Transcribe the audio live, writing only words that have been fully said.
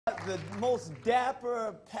The most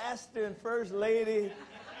dapper pastor and first lady.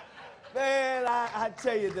 Man, I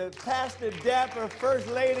tell you, the pastor, dapper, first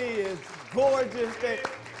lady is gorgeous. They're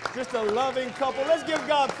just a loving couple. Let's give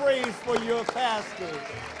God praise for your pastor.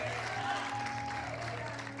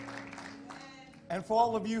 And for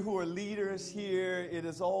all of you who are leaders here, it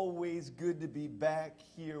is always good to be back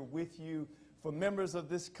here with you. For members of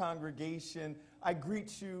this congregation, I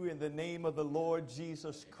greet you in the name of the Lord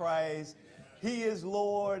Jesus Christ. He is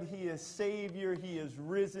Lord, He is Savior, He is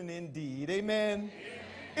risen indeed. Amen.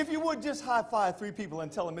 If you would just high five three people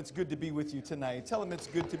and tell them it's good to be with you tonight. Tell them it's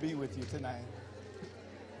good to be with you tonight.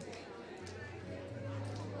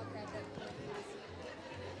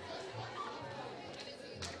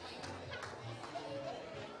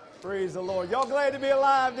 Praise the Lord. Y'all glad to be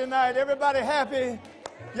alive tonight? Everybody happy?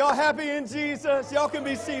 Y'all happy in Jesus? Y'all can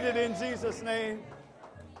be seated in Jesus' name.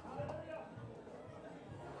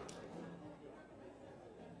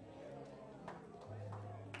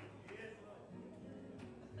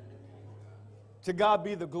 To God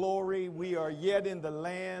be the glory. We are yet in the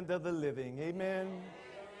land of the living. Amen.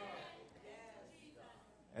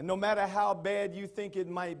 And no matter how bad you think it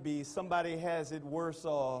might be, somebody has it worse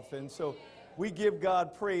off. And so we give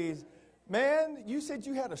God praise. Man, you said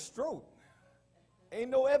you had a stroke. Ain't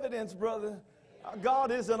no evidence, brother.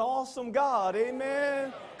 God is an awesome God.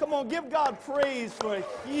 Amen. Come on, give God praise for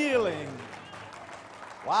healing.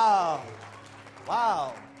 Wow.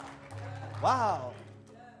 Wow. Wow.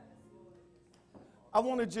 I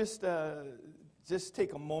want to just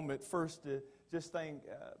take a moment first to just thank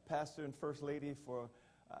Pastor and First Lady for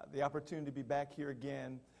the opportunity to be back here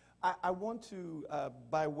again. I want to,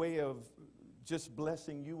 by way of just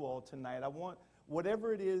blessing you all tonight, I want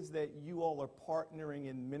whatever it is that you all are partnering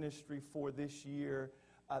in ministry for this year,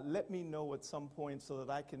 let me know at some point so that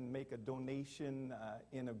I can make a donation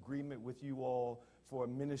in agreement with you all for a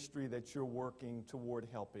ministry that you're working toward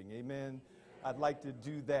helping. Amen. I'd like to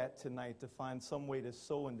do that tonight, to find some way to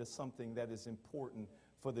sow into something that is important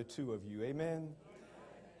for the two of you. Amen.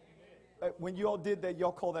 When you all did that,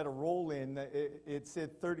 y'all call that a roll-in. It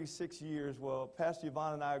said 36 years. Well, Pastor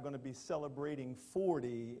Yvonne and I are going to be celebrating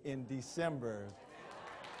 40 in December.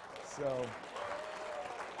 So,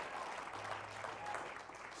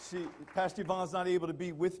 Pastor Yvonne's not able to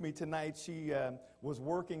be with me tonight. She was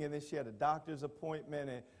working, and then she had a doctor's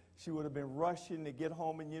appointment, and she would have been rushing to get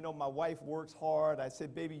home. And, you know, my wife works hard. I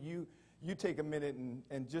said, baby, you take a minute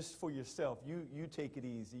and just for yourself, you take it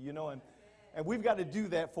easy, you know. And we've got to do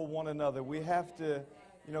that for one another. We have to,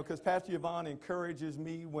 you know, because Pastor Yvonne encourages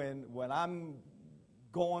me when I'm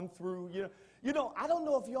going through, you know, I don't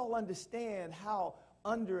know if y'all understand how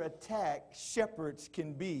under attack shepherds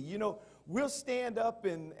can be. You know, we'll stand up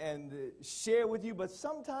and share with you, but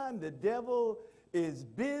sometimes the devil is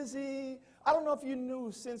busy. I don't know if you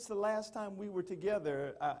knew, since the last time we were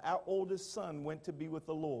together, our oldest son went to be with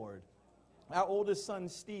the Lord. Our oldest son,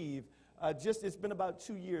 Steve, it's been about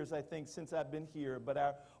 2 years, I think, since I've been here. But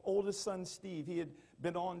our oldest son, Steve, he had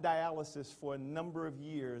been on dialysis for a number of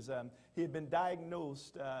years. He had been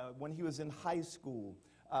diagnosed when he was in high school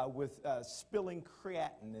with spilling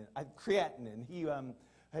creatinine. He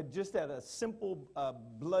had just had a simple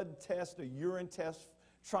blood test, a urine test,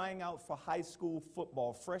 trying out for high school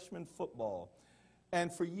football, freshman football.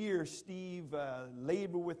 And for years, Steve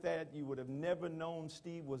labored with that. You would have never known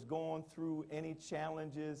Steve was going through any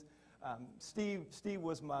challenges. Steve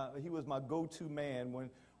was my go-to man when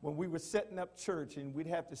we were setting up church and we'd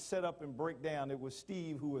have to set up and break down. It was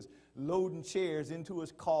Steve who was loading chairs into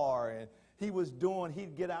his car, and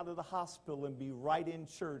he'd get out of the hospital and be right in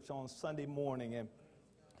church on Sunday morning. And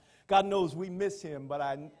God knows we miss him, but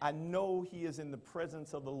I know he is in the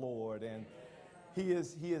presence of the Lord, and he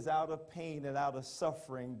is out of pain and out of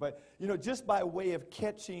suffering. But, you know, just by way of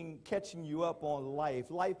catching you up on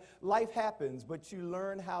life happens, but you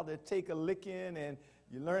learn how to take a licking and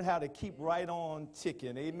you learn how to keep right on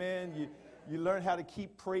ticking. Amen. You learn how to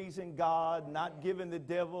keep praising God, not giving the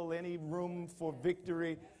devil any room for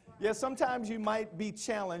victory. Yeah, sometimes you might be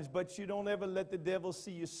challenged, but you don't ever let the devil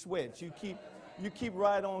see you sweat. You keep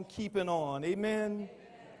right on keeping on. Amen.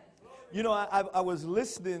 You know, I was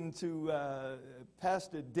listening to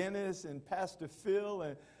Pastor Dennis and Pastor Phil,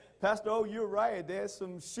 and Pastor, oh, you're right, there's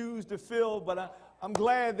some shoes to fill, but I'm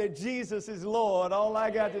glad that Jesus is Lord. All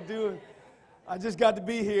I got to do is, I just got to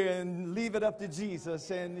be here and leave it up to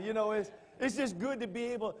Jesus. And, you know, it's just good to be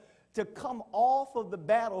able to come off of the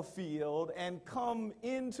battlefield and come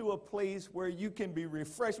into a place where you can be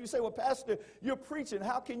refreshed. You say, well, Pastor, you're preaching.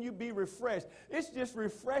 How can you be refreshed? It's just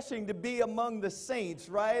refreshing to be among the saints,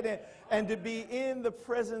 right? And to be in the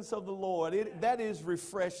presence of the Lord. That is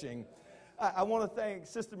refreshing. I want to thank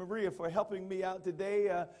Sister Maria for helping me out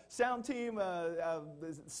today. Sound team,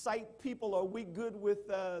 site people, are we good with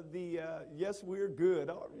yes, we're good.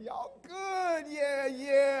 Oh, y'all good?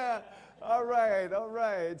 Yeah. All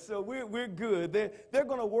right. So we're good. They're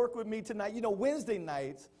going to work with me tonight. You know, Wednesday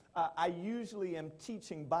nights, I usually am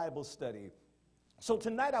teaching Bible study. So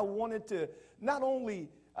tonight I wanted to not only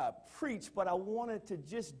preach, but I wanted to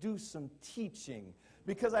just do some teaching.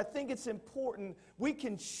 Because I think it's important. We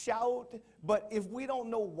can shout, but if we don't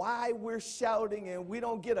know why we're shouting and we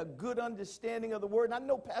don't get a good understanding of the word, and I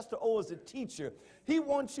know Pastor O is a teacher, he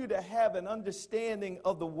wants you to have an understanding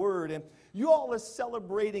of the word. And you all are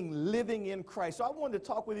celebrating living in Christ. So I wanted to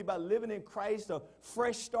talk with you about living in Christ, a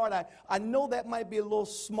fresh start. I know that might be a little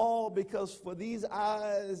small because for these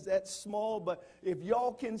eyes, that's small. But if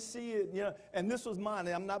y'all can see it, you know, and this was mine.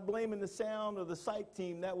 And I'm not blaming the sound or the sight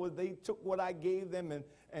team. They took what I gave them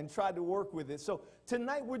and tried to work with it. So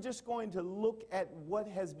tonight we're just going to look at what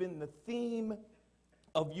has been the theme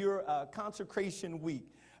of your consecration week.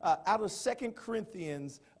 Out of 2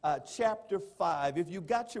 Corinthians chapter 5. If you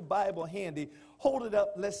got your Bible handy, hold it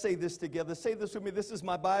up. Let's say this together. Say this with me. This is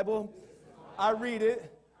my Bible. I read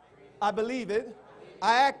it. I believe it.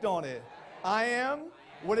 I act on it. I am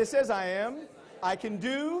what it says I am. I can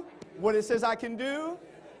do what it says I can do.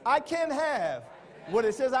 I can have what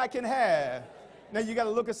it says I can have. Now you got to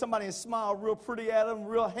look at somebody and smile real pretty at them,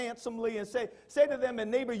 real handsomely, and say to them, and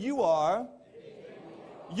neighbor, you are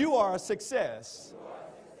a success.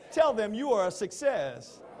 Tell them you are a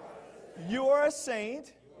success. You are a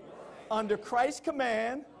saint under Christ's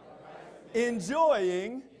command,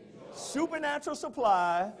 enjoying supernatural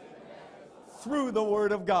supply through the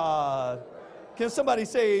word of God. Can somebody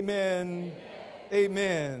say amen?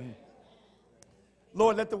 Amen.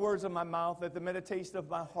 Lord, let the words of my mouth, let the meditation of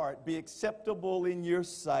my heart be acceptable in your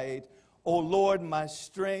sight. O Lord, my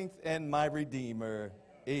strength and my redeemer.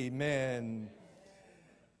 Amen.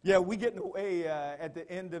 Yeah, we getting away at the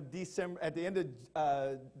end of December, at the end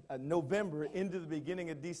of November, into the beginning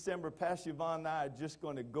of December. Pastor Yvonne and I are just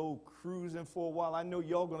going to go cruising for a while. I know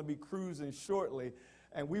y'all going to be cruising shortly,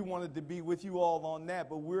 and we wanted to be with you all on that,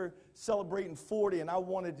 but we're celebrating 40, and I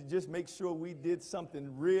wanted to just make sure we did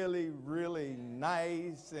something really, really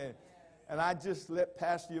nice, and I just let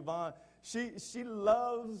Pastor Yvonne. She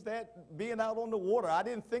loves that being out on the water. I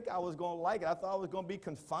didn't think I was going to like it. I thought I was going to be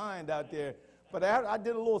confined out there. But I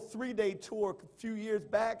did a little 3-day tour a few years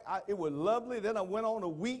back. It was lovely. Then I went on a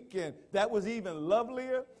week, and that was even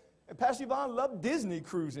lovelier. And Pastor Yvonne loved Disney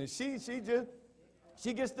cruising. She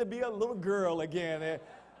gets to be a little girl again. And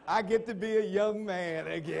I get to be a young man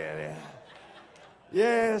again.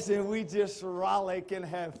 Yes, and we just frolic and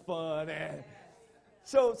have fun. And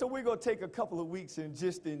so we're going to take a couple of weeks and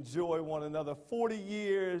just enjoy one another. 40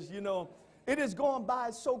 years, you know. It has gone by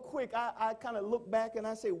so quick. I kind of look back and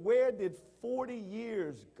I say, where did 40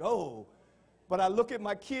 years go? But I look at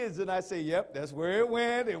my kids and I say, yep, that's where it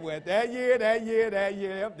went. It went that year.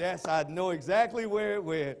 Yep, I know exactly where it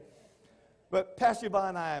went. But Pastor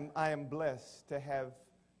Yvonne, I am blessed to have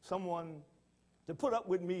someone to put up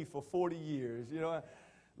with me for 40 years. You know,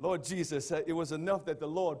 Lord Jesus, it was enough that the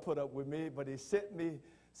Lord put up with me, but he sent me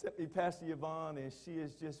Pastor Yvonne, and she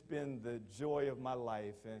has just been the joy of my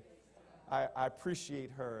life. And I appreciate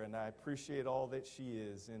her, and I appreciate all that she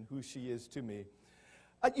is and who she is to me.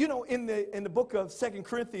 You know, in the book of 2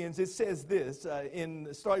 Corinthians, it says this,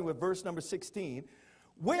 starting with verse number 16,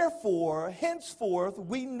 wherefore, henceforth,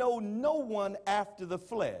 we know no one after the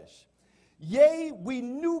flesh. Yea, we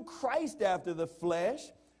knew Christ after the flesh,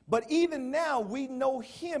 but even now we know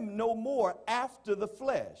him no more after the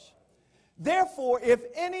flesh. Therefore, if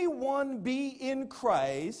anyone be in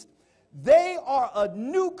Christ, they are a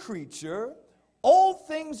new creature. Old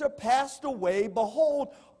things are passed away. Behold,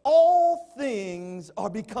 all things are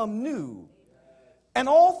become new. And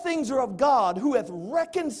all things are of God, who hath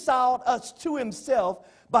reconciled us to himself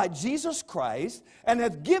by Jesus Christ, and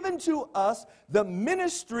hath given to us the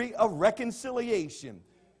ministry of reconciliation.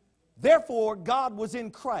 Therefore, God was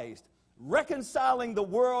in Christ, reconciling the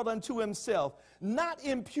world unto himself, not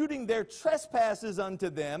imputing their trespasses unto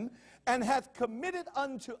them, and hath committed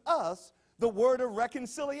unto us the word of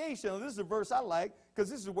reconciliation. Now, this is a verse I like because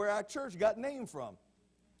this is where our church got named from.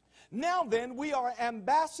 Now then, we are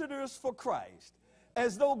ambassadors for Christ.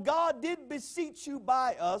 As though God did beseech you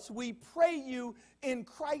by us, we pray you in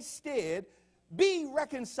Christ's stead, be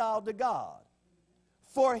reconciled to God.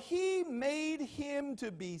 For he made him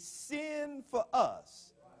to be sin for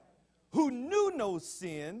us, who knew no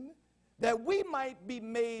sin, that we might be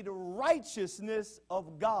made righteousness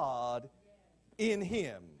of God in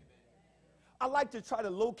him. I like to try to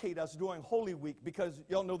locate us during Holy Week because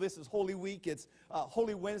y'all know this is Holy Week. It's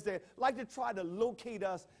Holy Wednesday. I like to try to locate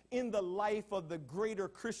us in the life of the greater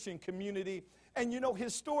Christian community. And, you know,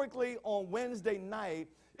 historically on Wednesday night,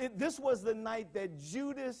 this was the night that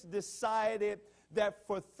Judas decided that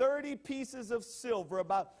for 30 pieces of silver,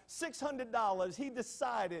 about $600, he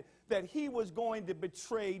decided that he was going to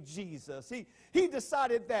betray Jesus. He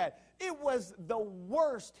decided that it was the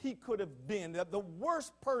worst he could have been, the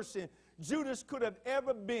worst person Judas could have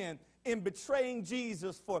ever been in betraying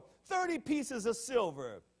Jesus for 30 pieces of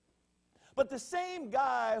silver. But the same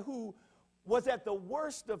guy who was at the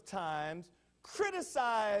worst of times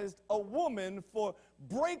criticized a woman for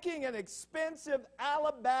breaking an expensive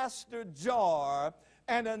alabaster jar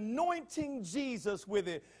and anointing Jesus with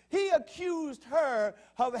it. He accused her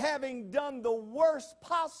of having done the worst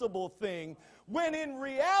possible thing, when in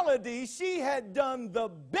reality she had done the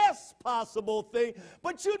best possible thing.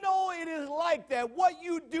 But you know, it is like that. What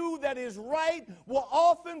you do that is right will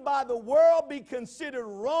often by the world be considered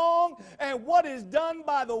wrong, and what is done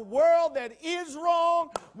by the world that is wrong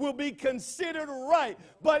will be considered right.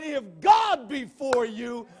 But if God be for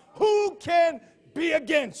you, who can be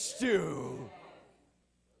against you?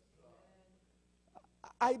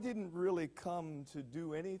 I didn't really come to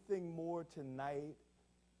do anything more tonight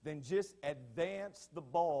than just advance the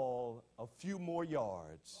ball a few more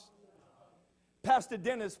yards. Pastor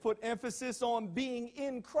Dennis put emphasis on being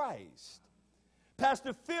in Christ.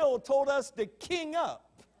 Pastor Phil told us to king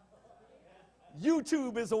up.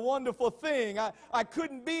 YouTube is a wonderful thing. I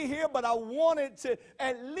couldn't be here, but I wanted to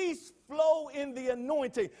at least flow in the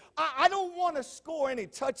anointing. I don't want to score any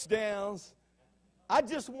touchdowns. I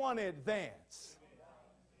just want to advance.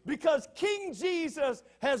 Because King Jesus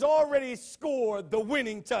has already scored the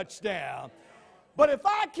winning touchdown. But if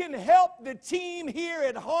I can help the team here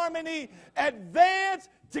at Harmony advance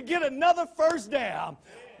to get another first down,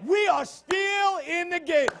 we are still in the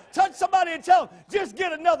game. Touch somebody and tell them, just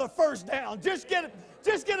get another first down. Just get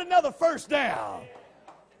another first down.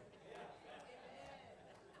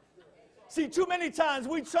 See, too many times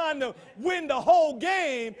we're trying to win the whole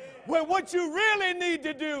game when what you really need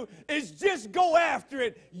to do is just go after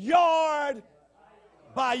it yard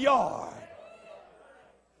by yard.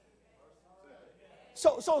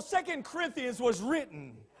 So 2 Corinthians was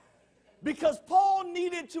written because Paul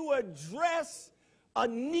needed to address a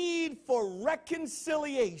need for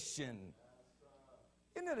reconciliation.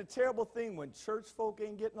 Isn't it a terrible thing when church folk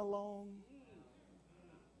ain't getting along?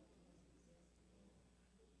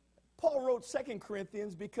 Paul wrote 2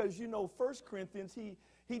 Corinthians because, you know, 1 Corinthians,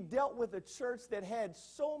 he dealt with a church that had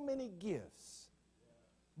so many gifts.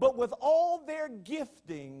 But with all their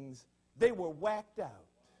giftings, they were whacked out.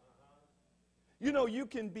 You know, you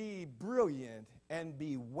can be brilliant and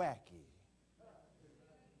be wacky.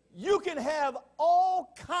 You can have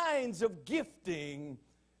all kinds of gifting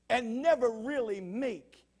and never really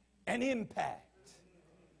make an impact.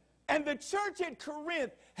 And the church at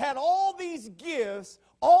Corinth had all these gifts,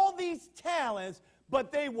 all these talents,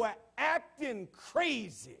 but they were acting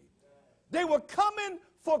crazy. They were coming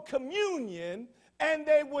for communion, and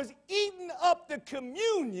they was eating up the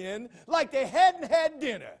communion like they hadn't had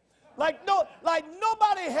dinner. Like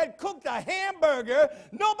nobody had cooked a hamburger.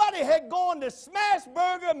 Nobody had gone to Smash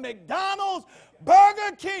Burger, McDonald's,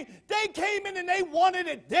 Burger King. They came in and they wanted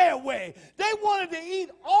it their way. They wanted to eat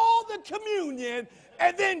all the communion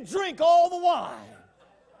and then drink all the wine.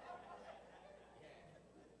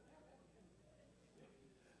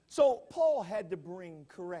 So Paul had to bring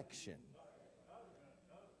correction.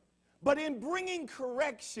 But in bringing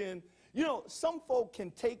correction, you know, some folk can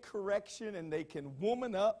take correction and they can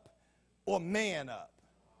woman up or man up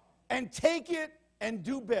and take it and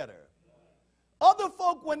do better. Other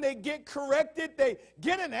folk, when they get corrected, they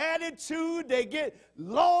get an attitude, they get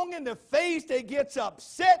long in the face, they get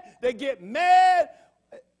upset, they get mad.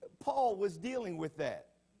 Paul was dealing with that.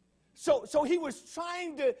 So he was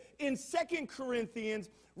trying to, in 2 Corinthians,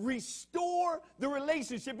 restore the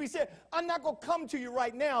relationship. He said, I'm not going to come to you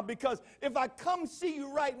right now because if I come see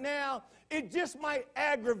you right now, it just might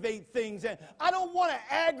aggravate things. And I don't want to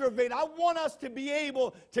aggravate. I want us to be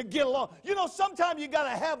able to get along. You know, sometimes you got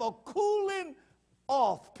to have a cooling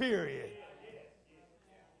off period.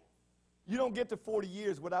 You don't get to 40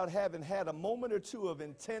 years without having had a moment or two of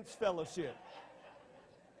intense fellowship.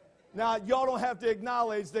 Now, y'all don't have to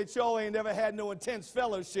acknowledge that y'all ain't never had no intense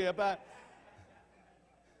fellowship.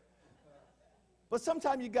 But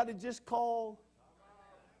sometimes you got to just call.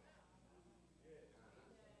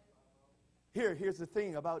 Here's the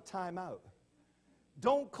thing about time out.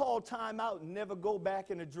 Don't call time out and never go back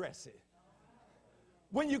and address it.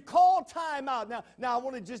 when you call time out, now I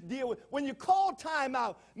want to just deal with, when you call time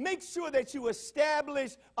out, make sure that you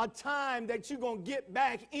establish a time that you're going to get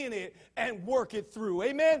back in it and work it through.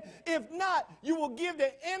 Amen? If not, you will give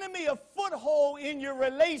the enemy a foothold in your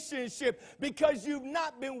relationship because you've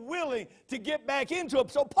not been willing to get back into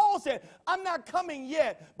it. So Paul said, I'm not coming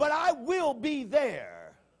yet, but I will be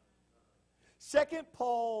there. Second,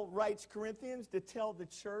 Paul writes Corinthians to tell the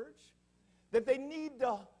church that they need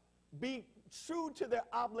to be true to their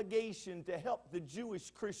obligation to help the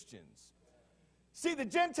Jewish Christians. See, the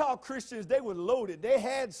Gentile Christians, they were loaded. They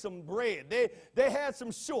had some bread. They had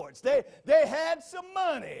some shorts. They had some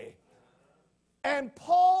money. And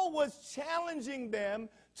Paul was challenging them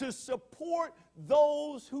to support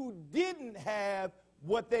those who didn't have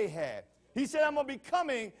what they had. He said, I'm going to be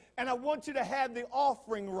coming, and I want you to have the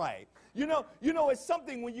offering right. You know, it's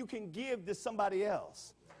something when you can give to somebody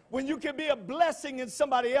else. When you can be a blessing in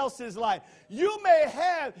somebody else's life. You may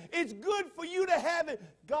have, it's good for you to have it.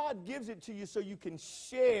 God gives it to you so you can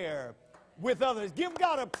share with others. Give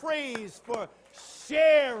God a praise for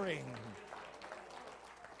sharing.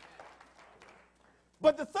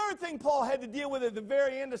 But the third thing Paul had to deal with at the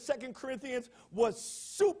very end of 2 Corinthians was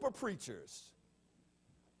super preachers.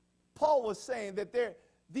 Paul was saying that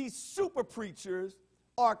these super preachers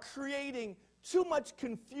are creating too much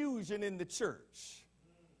confusion in the church.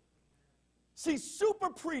 See, super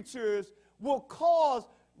preachers will cause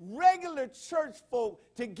regular church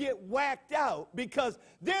folk to get whacked out because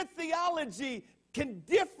their theology can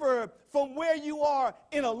differ from where you are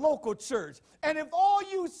in a local church. And if all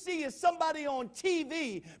you see is somebody on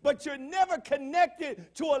TV, but you're never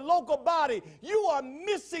connected to a local body, you are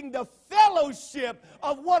missing the fellowship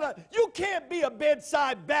of you can't be a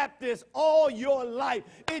bedside Baptist all your life.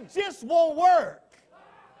 It just won't work.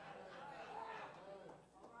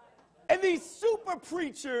 And these super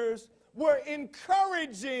preachers were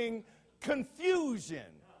encouraging confusion.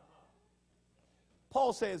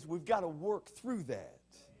 Paul says we've got to work through that.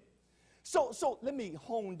 So let me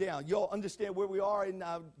hone down. Y'all understand where we are, and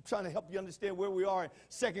I'm trying to help you understand where we are in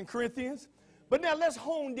 2 Corinthians. But now let's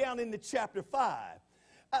hone down into chapter 5.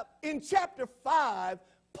 In chapter 5,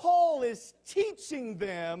 Paul is teaching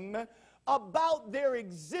them about their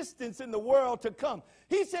existence in the world to come.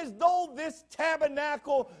 He says, though this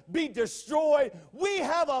tabernacle be destroyed, we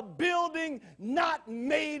have a building not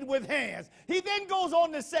made with hands. He then goes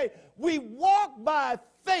on to say, we walk by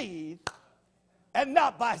faith and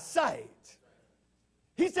not by sight.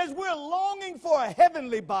 He says, we're longing for a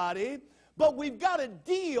heavenly body, but we've got to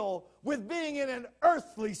deal with being in an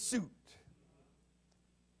earthly suit.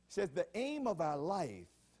 He says, the aim of our life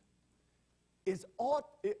it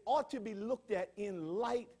ought to be looked at in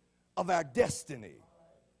light of our destiny.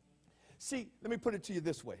 See, let me put it to you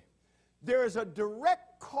this way. There is a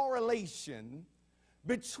direct correlation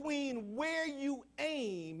between where you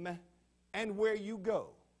aim and where you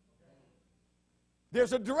go.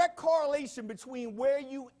 There's a direct correlation between where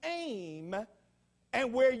you aim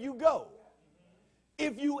and where you go.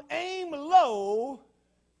 If you aim low,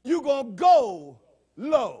 you're going to go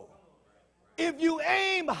low. If you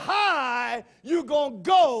aim high, you're going to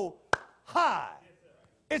go high.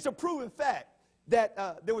 It's a proven fact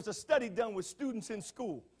that there was a study done with students in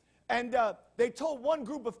school. And they told one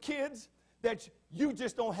group of kids that you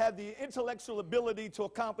just don't have the intellectual ability to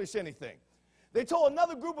accomplish anything. They told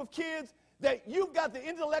another group of kids that you've got the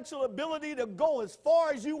intellectual ability to go as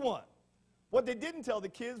far as you want. What they didn't tell the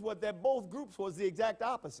kids was that both groups was the exact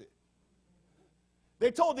opposite.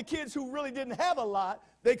 They told the kids who really didn't have a lot,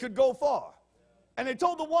 they could go far. And they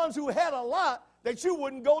told the ones who had a lot that you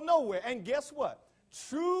wouldn't go nowhere. And guess what?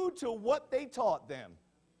 True to what they taught them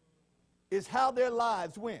is how their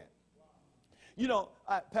lives went. You know,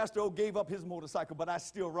 Pastor O gave up his motorcycle, but I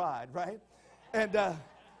still ride, right? And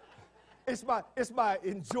it's my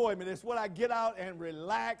enjoyment. It's when I get out and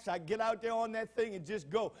relax. I get out there on that thing and just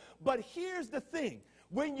go. But here's the thing.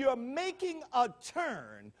 When you're making a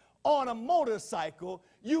turn on a motorcycle,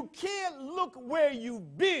 you can't look where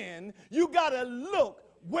you've been. You got to look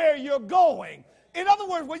where you're going. In other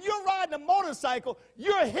words, when you're riding a motorcycle,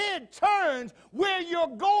 your head turns where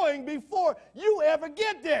you're going before you ever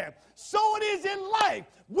get there. So it is in life.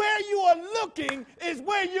 Where you are looking is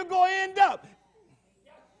where you're going to end up.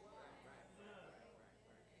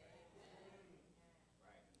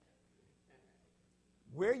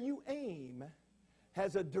 Where you aim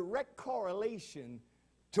has a direct correlation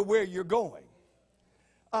to where you're going.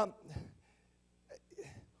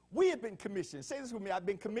 We have been commissioned. Say this with me. I've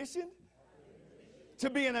been commissioned to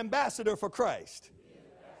be an ambassador for Christ.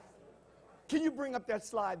 Can you bring up that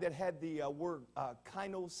slide that had the word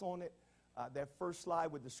kainos on it? that first slide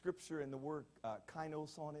with the scripture and the word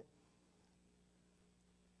kainos on it.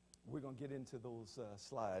 We're going to get into those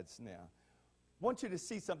slides now. I want you to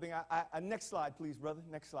see something. Next slide, please, brother.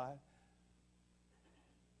 Next slide.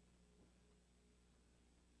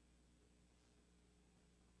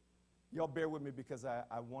 Y'all bear with me because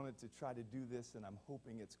I wanted to try to do this, and I'm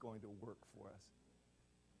hoping it's going to work for us.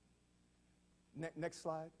 Next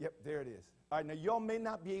slide. Yep, there it is. All right, now y'all may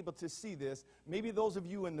not be able to see this. Maybe those of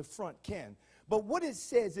you in the front can. But what it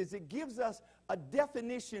says is it gives us a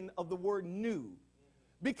definition of the word new.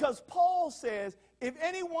 Because Paul says, if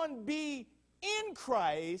anyone be in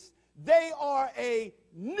Christ, they are a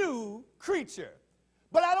new creature.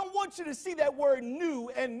 But I don't want you to see that word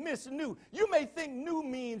new and miss new. You may think new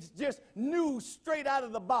means just new straight out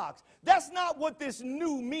of the box. That's not what this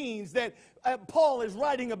new means that Paul is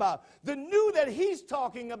writing about. The new that he's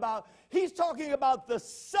talking about the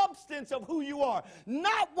substance of who you are.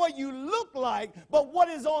 Not what you look like, but what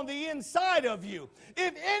is on the inside of you.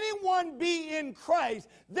 If anyone be in Christ,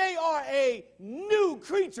 they are a new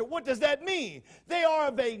creature. What does that mean? They are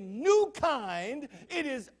of a new kind. It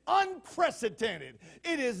is unprecedented.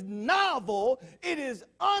 It is novel. It is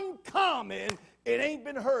uncommon. It ain't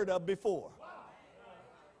been heard of before.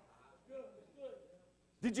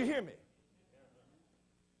 Did you hear me?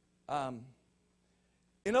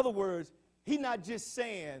 In other words, he's not just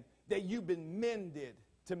saying that you've been mended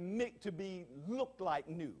to be look like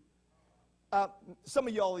new. Some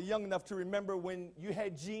of y'all are young enough to remember when you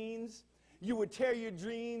had jeans. You would tear your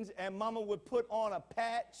jeans and mama would put on a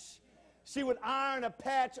patch. She would iron a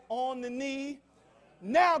patch on the knee.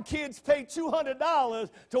 Now kids pay $200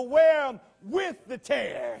 to wear them with the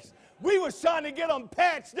tears. We was trying to get them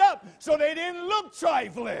patched up so they didn't look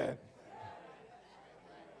trifling.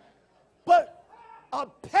 But a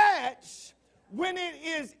patch, when it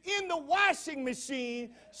is in the washing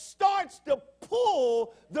machine, starts to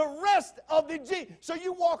pull the rest of the jeans. So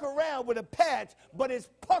you walk around with a patch, but it's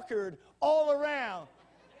puckered all around.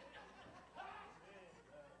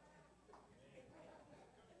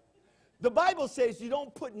 The Bible says you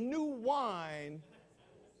don't put new wine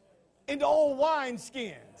into old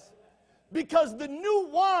wineskins. Because the new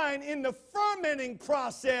wine in the fermenting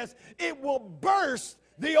process, it will burst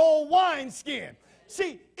the old wineskin.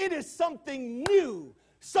 See, it is something new,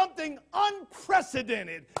 something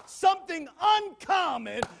unprecedented, something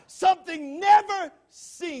uncommon, something never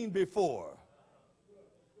seen before.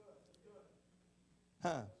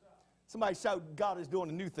 Somebody shout, God is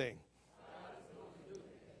doing a new thing.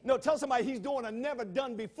 No, tell somebody he's doing a never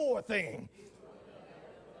done before thing.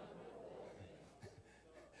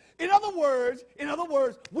 In other words,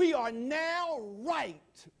 we are now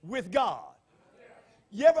right with God.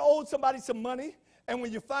 You ever owed somebody some money, and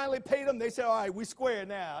when you finally paid them, they say, all right, we square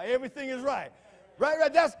now. Everything is right. Right.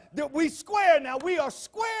 We square now. We are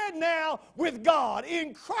squared now with God.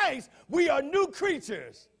 In Christ, we are new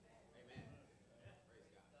creatures. Amen.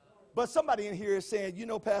 But somebody in here is saying, you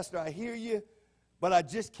know, Pastor, I hear you, but I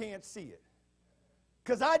just can't see it.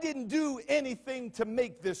 Because I didn't do anything to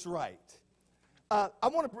make this right. I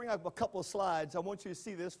want to bring up a couple of slides. I want you to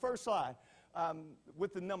see this. First slide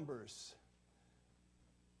with the numbers.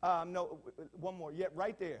 No, one more. Yeah,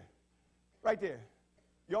 right there. Right there.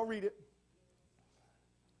 Y'all read it.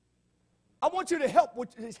 I want you to help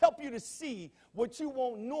you to see what you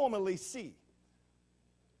won't normally see.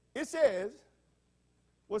 It says,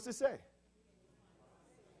 what's it say?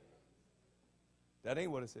 That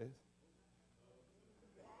ain't what it says.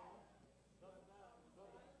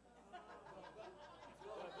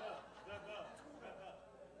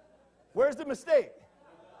 Where's the mistake?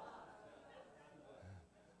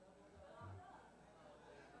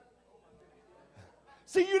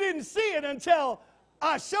 See, you didn't see it until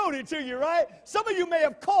I showed it to you, right? Some of you may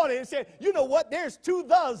have caught it and said, you know what, there's two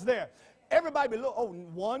thes there. Everybody be look,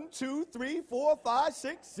 1, 2, 3, 4, 5,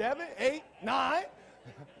 6, 7, 8, 9.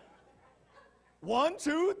 1,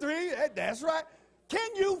 2, 3, that's right.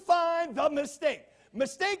 Can you find the mistake?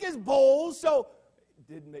 Mistake is bold, so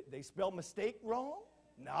did they spell mistake wrong?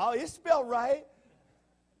 No, it's spelled right.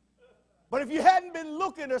 But if you hadn't been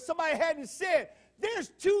looking or somebody hadn't said, there's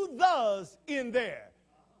two thes in there,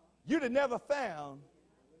 you'd have never found.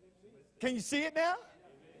 Can you see it now?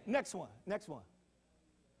 Next one.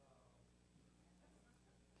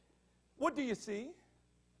 What do you see?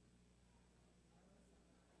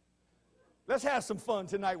 Let's have some fun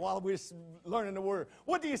tonight while we're learning the word.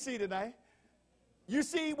 What do you see tonight? You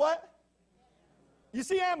see what? You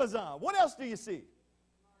see Amazon. What else do you see?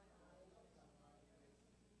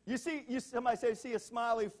 Somebody say, see a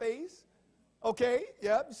smiley face? Okay,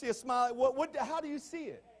 yeah, you see a smiley. How do you see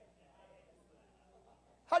it?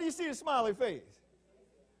 How do you see a smiley face?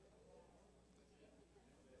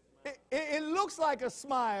 It looks like a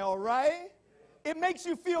smile, right? It makes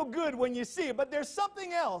you feel good when you see it, but there's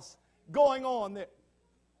something else going on there.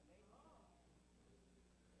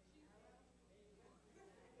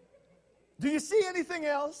 Do you see anything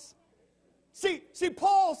else? See,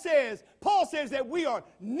 Paul says that we are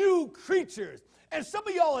new creatures. And some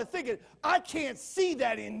of y'all are thinking, I can't see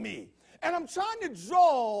that in me. And I'm trying to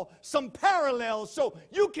draw some parallels so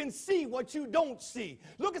you can see what you don't see.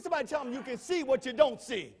 Look at somebody, tell them you can see what you don't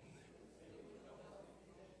see.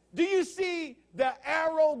 Do you see the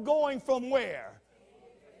arrow going from where?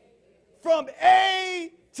 From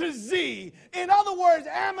A to Z. In other words,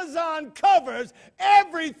 Amazon covers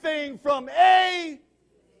everything from A.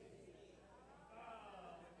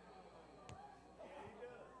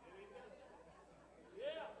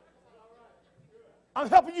 I'm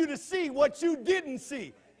helping you to see what you didn't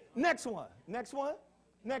see. Next one.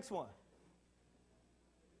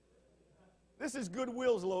 This is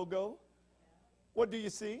Goodwill's logo. What do you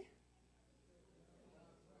see?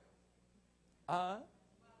 Now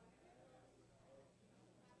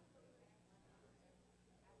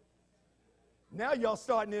y'all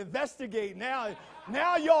starting to investigate. Now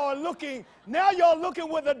y'all looking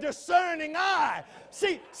with a discerning eye.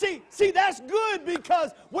 See, that's good,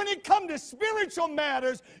 because when it comes to spiritual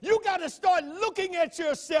matters, you got to start looking at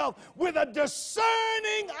yourself with a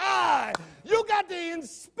discerning eye. You got to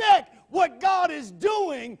inspect what God is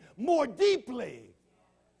doing more deeply.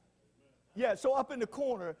 Yeah, so up in the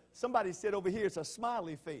corner, somebody said over here it's a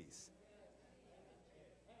smiley face.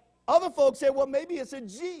 Other folks said, well, maybe it's a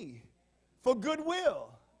G for goodwill.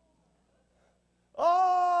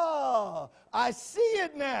 Oh, I see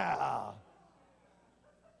it now.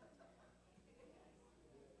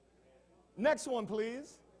 Next one,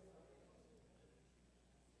 please.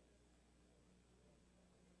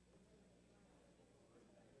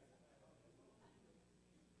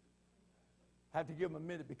 I have to give them a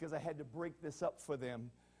minute because I had to break this up for them.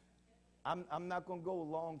 I'm not going to go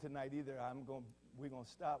long tonight either. We're going to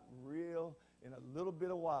stop real in a little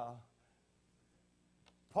bit of while.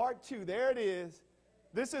 Part 2, there it is.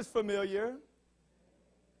 This is familiar.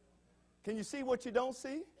 Can you see what you don't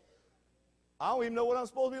see? I don't even know what I'm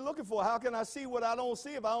supposed to be looking for. How can I see what I don't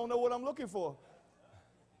see if I don't know what I'm looking for?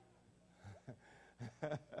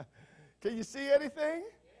 Can you see anything?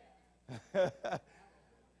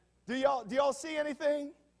 Do y'all see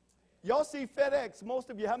anything? Y'all see FedEx, most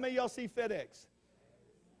of you. How many of y'all see FedEx?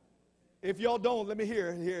 If y'all don't, let me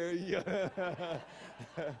hear.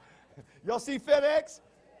 Y'all see FedEx?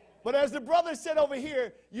 But as the brother said over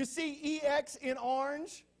here, you see EX in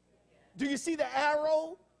orange? Do you see the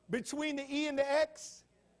arrow between the E and the X?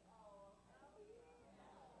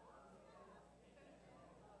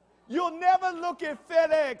 You'll never look at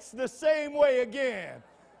FedEx the same way again.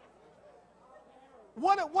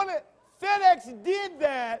 FedEx did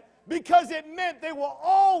that because it meant they were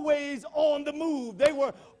always on the move. They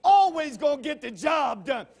were always going to get the job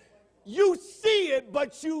done. You see it,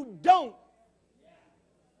 but you don't.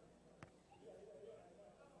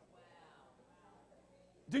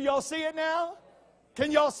 Do y'all see it now? Can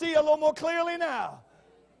y'all see a little more clearly now?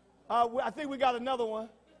 I think we got another one.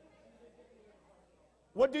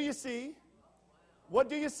 What do you see? What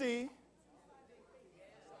do you see?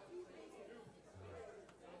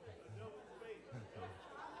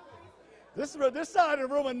 This side of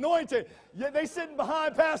the room anointed. Yeah, they sitting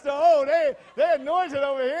behind Pastor O. They anointed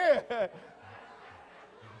over here.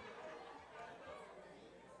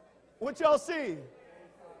 What y'all see?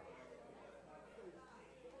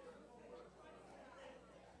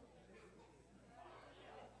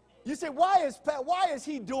 You say, why is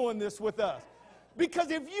he doing this with us?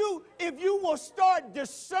 Because if you will start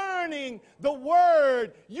discerning the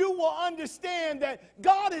word, you will understand that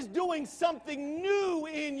God is doing something new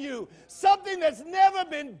in you, something that's never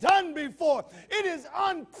been done before. It is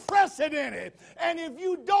unprecedented. And if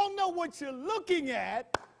you don't know what you're looking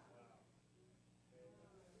at,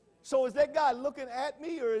 so is that guy looking at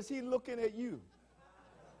me or is he looking at you?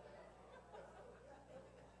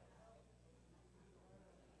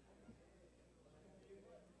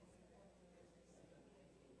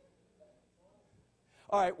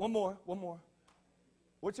 All right, one more.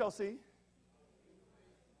 What y'all see?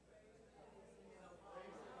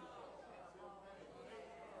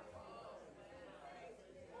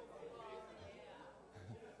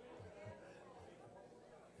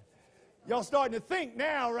 Y'all starting to think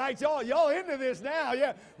now, right? Y'all into this now.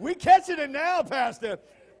 Yeah, we catching it now, Pastor.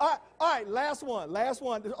 All right, last one.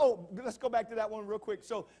 Oh, let's go back to that one real quick.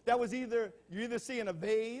 So that was you're either seeing a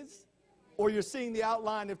vase or you're seeing the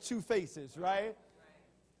outline of two faces, right?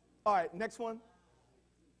 All right, next one.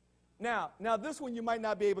 Now this one you might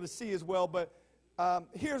not be able to see as well, but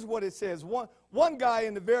here's what it says. One guy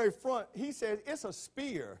in the very front, he says it's a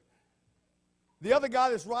spear. The other guy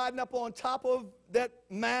that's riding up on top of that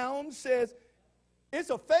mound says it's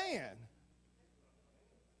a fan.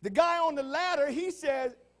 The guy on the ladder, he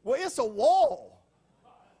says, well, it's a wall.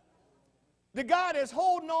 The guy that's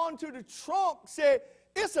holding on to the trunk said,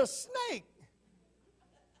 it's a snake.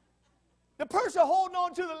 The person holding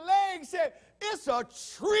on to the leg said, it's a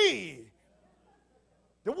tree.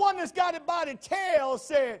 The one that's got it by the tail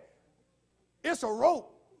said, it's a rope.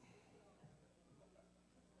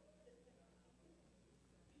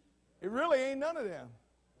 It really ain't none of them.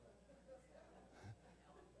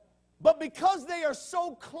 But because they are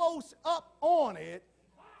so close up on it,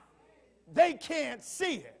 they can't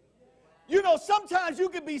see it. You know, sometimes you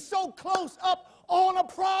can be so close up on a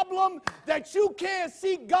problem that you can't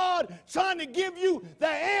see God trying to give you the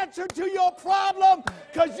answer to your problem,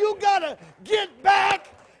 because you got to get back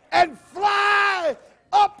and fly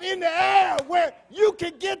up in the air where you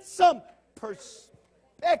can get some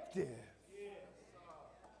perspective.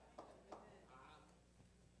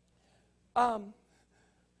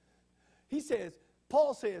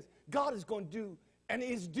 Paul says, God is going to do and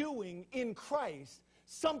is doing in Christ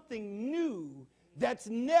something new that's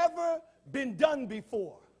never been done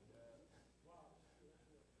before.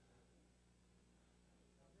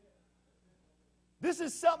 This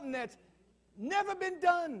is something that's never been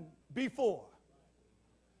done before.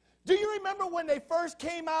 Do you remember when they first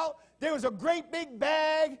came out, there was a great big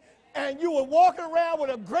bag, and you were walking around with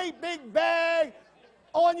a great big bag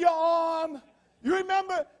on your arm? You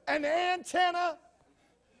remember? And the antenna.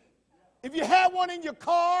 If you had one in your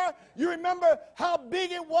car, you remember how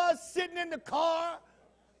big it was sitting in the car?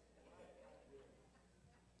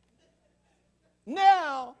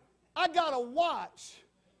 Now, I got a watch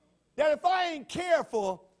that if I ain't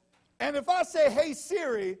careful, and if I say, hey,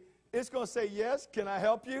 Siri, it's going to say, yes, can I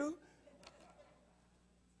help you?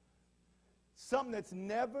 Something that's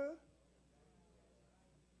never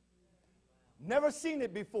seen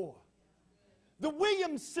it before. The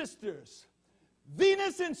Williams sisters,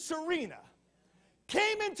 Venus and Serena,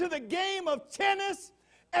 came into the game of tennis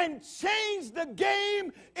and changed the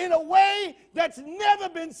game in a way that's never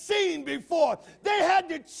been seen before. They had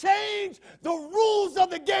to change the rules of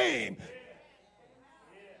the game.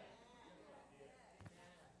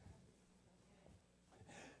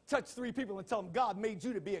 Touch 3 people and tell them, God made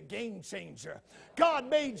you to be a game changer. God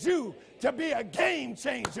made you to be a game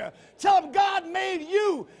changer. Tell them, God made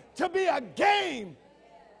you to be a game.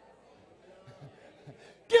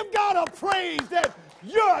 Give God a praise that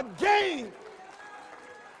you're a game.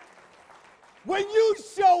 When you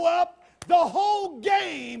show up, the whole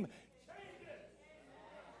game.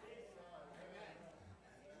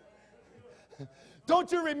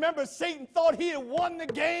 Don't you remember Satan thought he had won the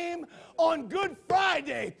game on Good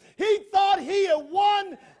Friday? He thought he had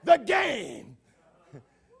won the game.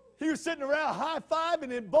 He was sitting around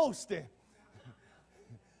high-fiving and boasting.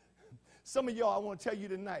 Some of y'all, I want to tell you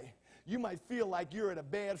tonight, you might feel like you're at a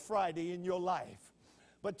bad Friday in your life.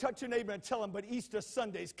 But touch your neighbor and tell him, but Easter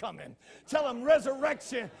Sunday's coming. Tell him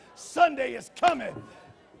Resurrection Sunday is coming.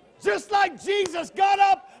 Just like Jesus got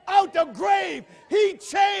up out the grave, he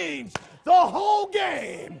changed the whole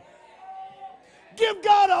game. Give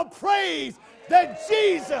God a praise that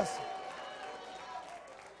Jesus.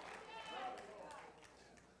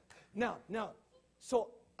 Now,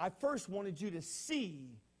 so I first wanted you to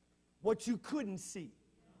see what you couldn't see.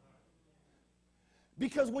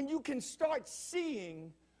 Because when you can start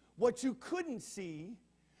seeing what you couldn't see,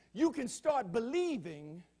 you can start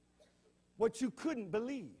believing what you couldn't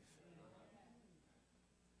believe.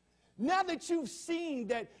 Now that you've seen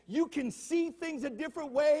that you can see things a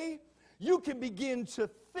different way, you can begin to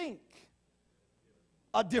think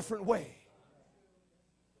a different way.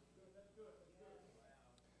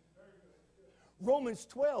 Romans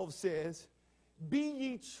 12 says, be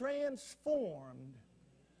ye transformed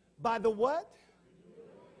by the what?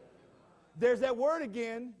 There's that word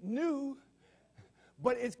again, new,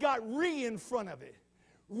 but it's got re in front of it.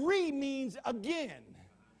 Re means again.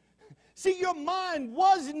 See, your mind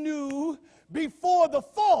was new before the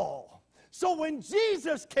fall. So when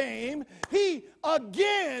Jesus came, he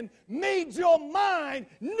again made your mind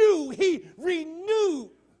new. He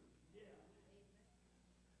renewed.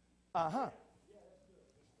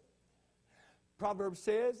 Proverbs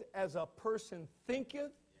says, as a person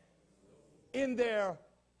thinketh in their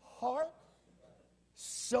heart,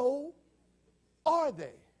 so are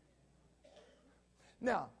they.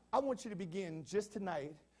 Now, I want you to begin just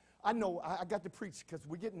tonight. I know I got to preach because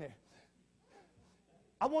we're getting there.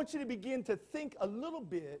 I want you to begin to think a little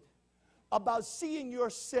bit about seeing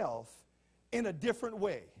yourself in a different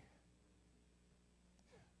way.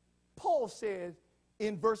 Paul said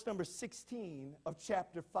in verse number 16 of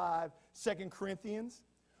chapter 5, 2 Corinthians,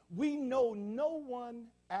 we know no one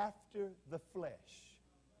after the flesh.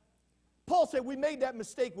 Paul said we made that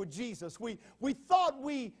mistake with Jesus. We thought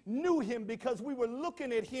we knew him because we were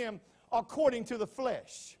looking at him according to the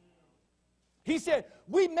flesh. He said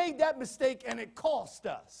we made that mistake and it cost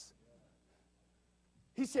us.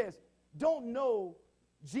 He says, don't know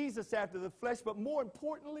Jesus after the flesh, but more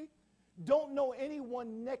importantly, don't know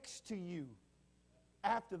anyone next to you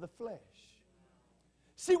after the flesh.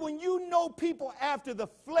 See, when you know people after the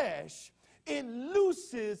flesh, it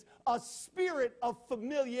looses a spirit of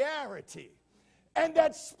familiarity. And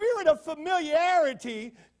that spirit of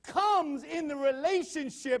familiarity comes in the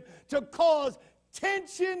relationship to cause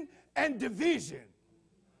tension and division.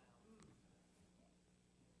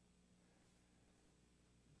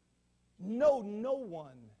 Know no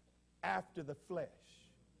one after the flesh.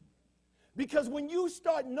 Because when you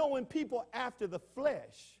start knowing people after the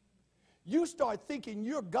flesh, you start thinking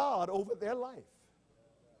you're God over their life.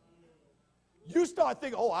 You start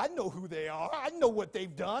thinking, oh, I know who they are. I know what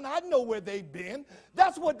they've done. I know where they've been.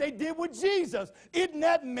 That's what they did with Jesus. Isn't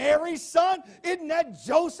that Mary's son? Isn't that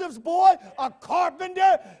Joseph's boy? A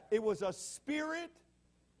carpenter? It was a spirit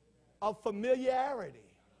of familiarity.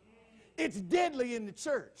 It's deadly in the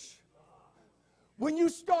church. When you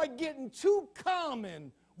start getting too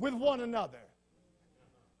common with one another,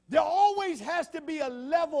 there always has to be a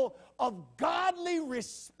level of godly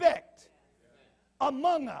respect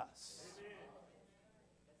among us.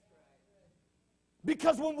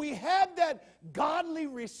 Because when we have that godly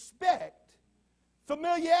respect,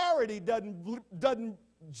 familiarity doesn't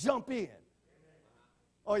jump in.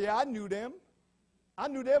 Oh yeah, I knew them. I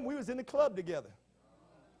knew them. We was in the club together.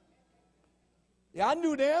 Yeah, I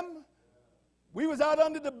knew them. We was out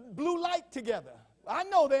under the blue light together. I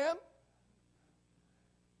know them.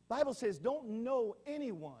 Bible says don't know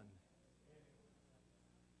anyone.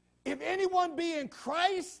 If anyone be in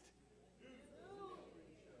Christ,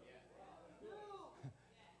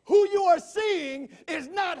 who you are seeing is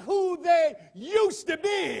not who they used to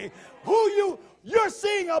be. You're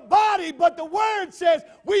seeing a body, but the word says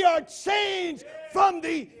we are changed from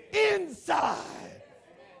the inside.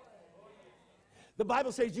 The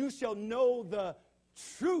Bible says you shall know the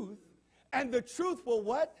truth, and the truth will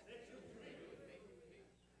what?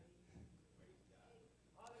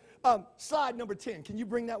 Slide number 10. Can you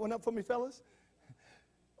bring that one up for me, fellas?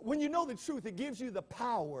 When you know the truth, it gives you the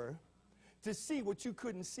power to see what you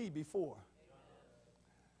couldn't see before.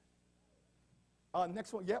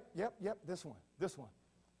 Next one. Yep. This one.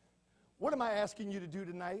 What am I asking you to do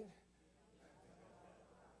tonight?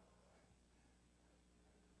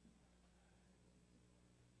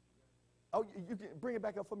 Oh, you can bring it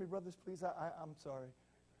back up for me, brothers, please. I'm sorry.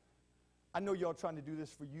 I know y'all trying to do this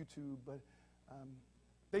for YouTube, but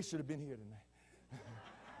they should have been here tonight.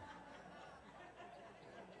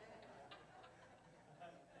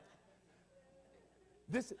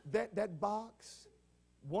 That box,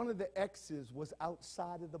 one of the X's was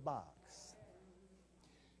outside of the box.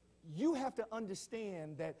 You have to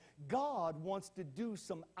understand that God wants to do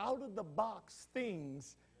some out-of-the-box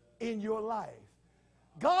things in your life.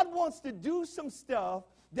 God wants to do some stuff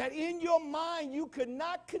that in your mind you could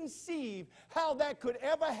not conceive how that could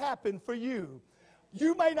ever happen for you.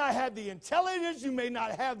 You may not have the intelligence, you may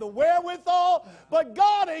not have the wherewithal, but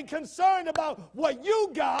God ain't concerned about what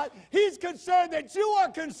you got. He's concerned that you are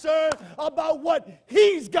concerned about what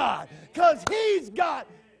He's got, because He's got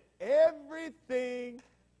everything.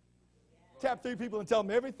 Tap 3 people and tell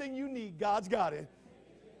them everything you need, God's got it.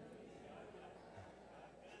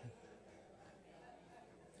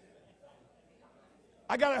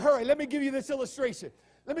 I got to hurry. Let me give you this illustration.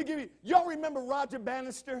 Y'all remember Roger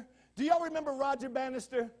Bannister? Do y'all remember Roger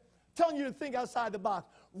Bannister? Telling you to think outside the box.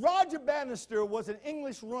 Roger Bannister was an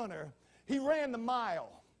English runner. He ran the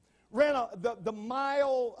mile. Ran the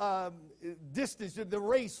mile distance, the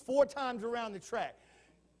race 4 times around the track.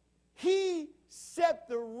 He set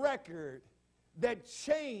the record that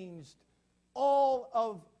changed all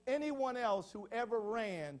of anyone else who ever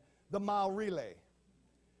ran the mile relay.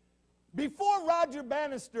 Before Roger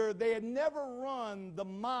Bannister, they had never run the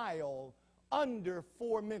mile under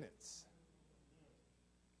 4 minutes.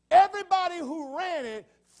 Everybody who ran it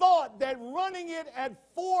thought that running it at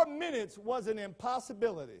 4 minutes was an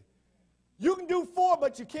impossibility. You can do 4,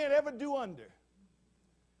 but you can't ever do under.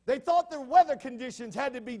 They thought the weather conditions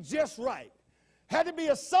had to be just right. Had to be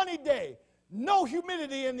a sunny day. no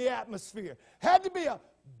humidity in the atmosphere. Had to be a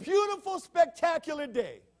beautiful, spectacular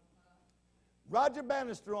day. Roger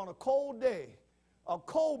Bannister on a cold day, a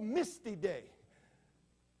cold, misty day,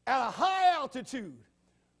 at a high altitude,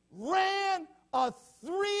 ran a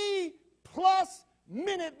 3+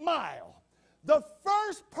 minute mile. The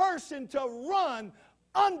first person to run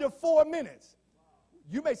under 4 minutes.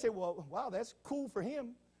 You may say, well, wow, that's cool for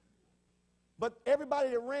him. But everybody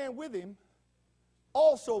that ran with him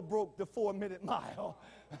also broke the 4-minute mile.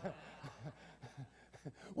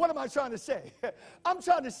 What am I trying to say? I'm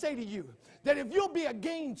trying to say to you that if you'll be a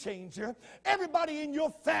game changer, everybody in your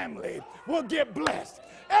family will get blessed.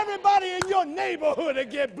 Everybody in your neighborhood will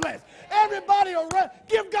get blessed. Everybody around,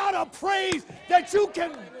 give God a praise that you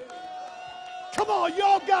can. Come on,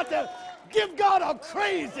 y'all got to give God a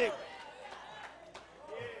crazy.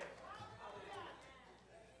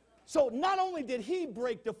 So not only did he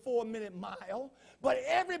break the 4-minute mile, but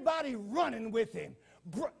everybody running with him.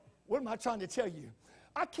 What am I trying to tell you?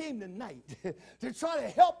 I came tonight to try to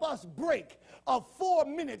help us break a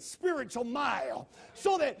 4-minute spiritual mile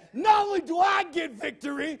so that not only do I get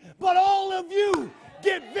victory, but all of you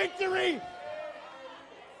get victory.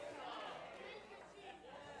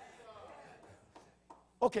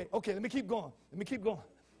 Okay, let me keep going.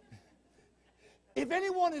 If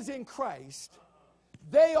anyone is in Christ,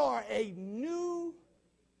 they are a new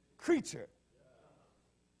creature.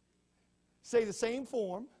 Say the same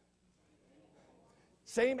form,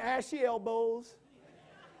 same ashy elbows,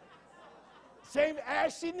 same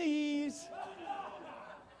ashy knees,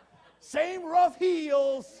 same rough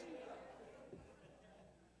heels,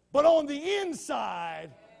 but on the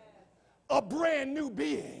inside, a brand new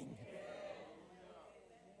being.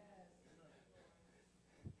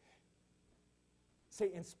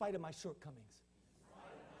 Say, in spite of my shortcomings,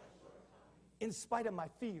 in spite of my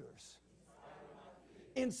fears,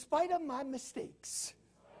 in spite of my mistakes,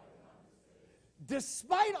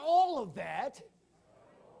 despite all of that,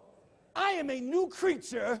 I am a new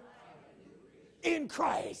creature in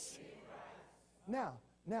Christ. Now,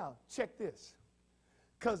 check this.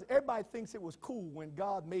 Because everybody thinks it was cool when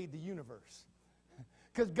God made the universe.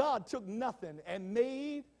 Because God took nothing and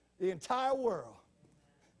made the entire world.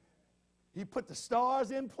 He put the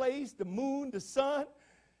stars in place, the moon, the sun.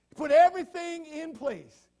 He put everything in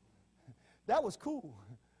place. That was cool.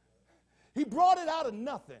 He brought it out of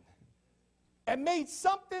nothing and made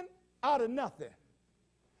something out of nothing.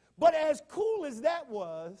 But as cool as that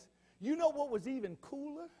was, you know what was even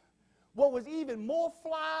cooler? What was even more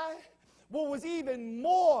fly? What was even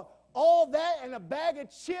more all that and a bag of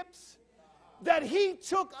chips? That he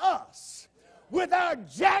took us with our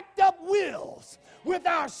jacked up wills, with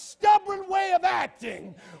our stubborn way of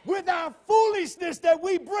acting, with our foolishness that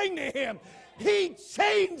we bring to him. He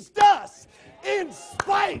changed us in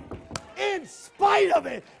spite of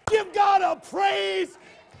it. Give God a praise,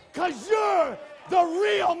 because you're the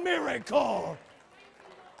real miracle.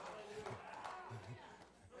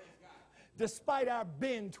 Despite our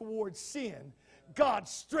bend towards sin, God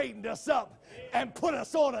straightened us up and put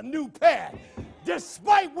us on a new path.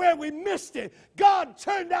 Despite where we missed it, God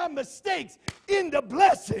turned our mistakes into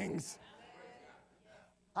blessings.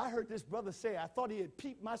 I heard this brother say, I thought he had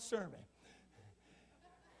peeped my sermon.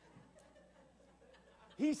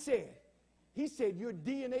 He said, your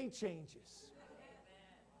DNA changes.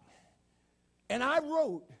 And I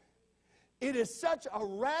wrote, it is such a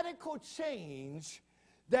radical change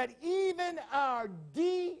that even our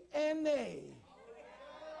DNA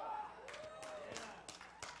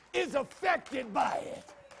is affected by it.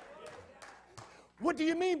 What do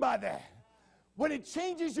you mean by that? When it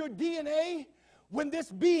changes your DNA, when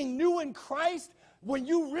this being new in Christ, when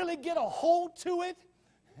you really get a hold to it,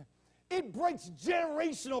 it breaks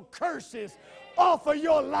generational curses off of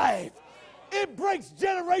your life. It breaks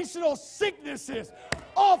generational sicknesses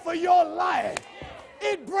off of your life.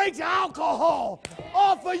 It breaks alcohol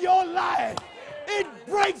off of your life. It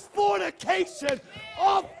breaks fornication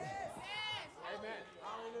off.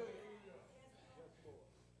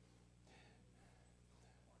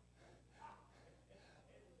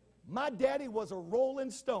 My daddy was a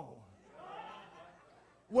rolling stone.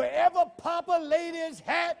 Wherever Papa laid his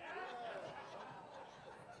hat,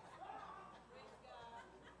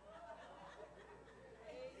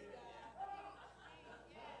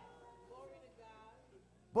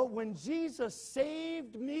 but when Jesus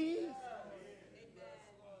saved me,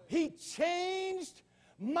 he changed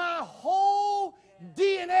my whole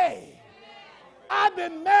DNA. I've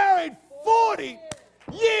been married 40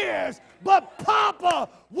 years, but Papa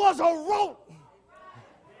was a rope.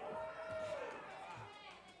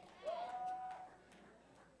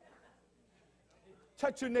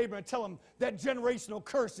 Touch your neighbor and tell him that generational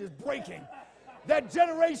curse is breaking. That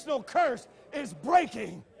generational curse is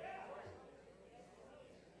breaking.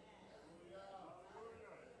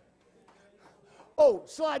 Oh,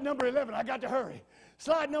 slide number 11. I got to hurry.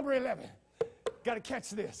 Slide number 11. Got to catch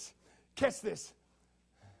this. Catch this.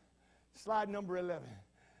 Slide number 11.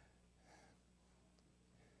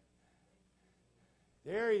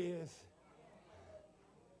 There he is.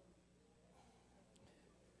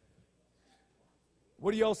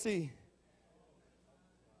 What do y'all see?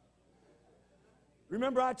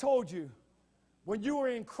 Remember, I told you, when you are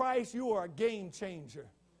in Christ, you are a game changer.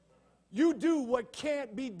 You do what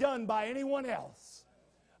can't be done by anyone else.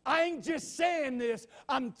 I ain't just saying this.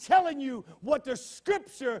 I'm telling you what the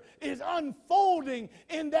Scripture is unfolding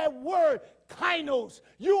in that word, kainos.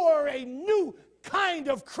 You are a new kind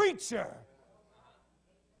of creature.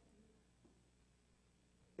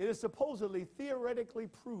 It is supposedly theoretically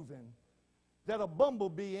proven that a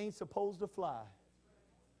bumblebee ain't supposed to fly.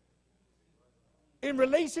 In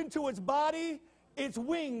relation to its body, its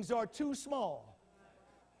wings are too small.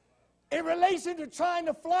 In relation to trying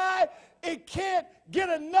to fly, it can't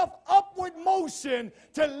get enough upward motion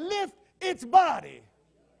to lift its body.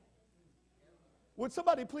 Would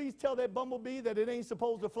somebody please tell that bumblebee that it ain't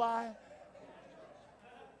supposed to fly?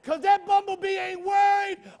 Because that bumblebee ain't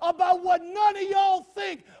worried about what none of y'all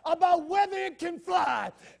think about whether it can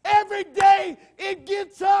fly. Every day it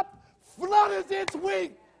gets up, flutters its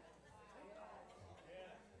wings.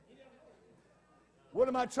 What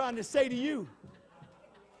am I trying to say to you?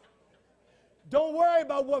 Don't worry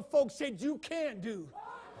about what folks said you can't do.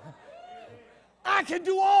 I can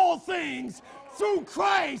do all things through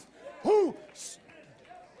Christ who,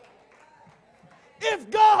 if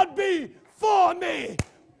God be for me.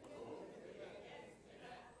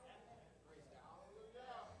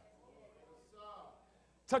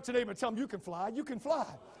 Touch your neighbor and tell him you can fly. You can fly.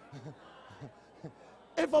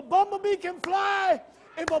 If a bumblebee can fly,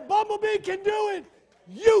 if a bumblebee can do it,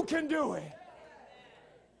 you can do it.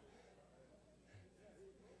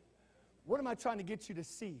 What am I trying to get you to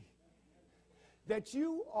see? That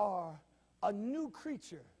you are a new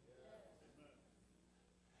creature.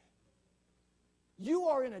 You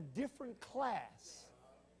are in a different class.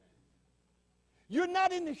 You're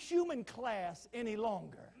not in the human class any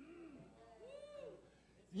longer.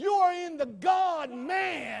 You are in the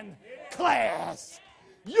God-man class.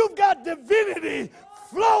 You've got divinity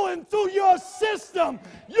flowing through your system.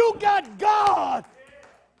 You got God.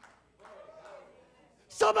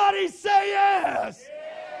 Somebody say yes.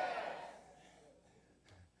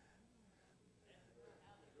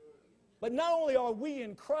 But not only are we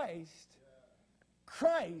in Christ,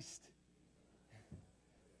 Christ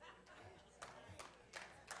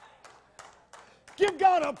give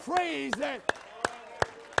God a praise that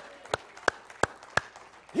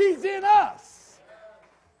He's in us.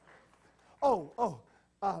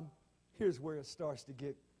 Here's where it starts to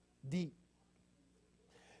get deep.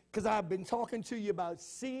 Because I've been talking to you about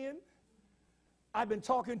seeing. I've been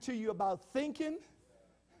talking to you about thinking.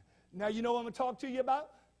 Now you know what I'm going to talk to you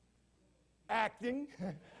about? Acting.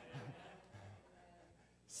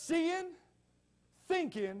 Seeing,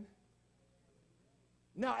 thinking,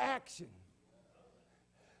 now action.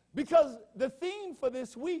 Because the theme for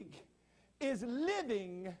this week is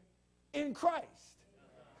living in Christ.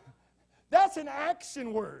 That's an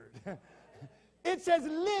action word. It says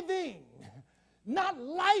living. Not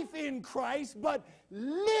life in Christ, but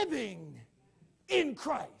living in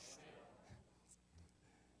Christ.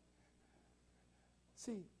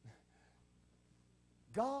 See,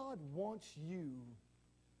 God wants you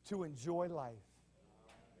to enjoy life.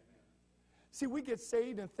 See, we get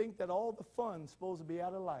saved and think that all the fun's supposed to be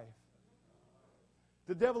out of life.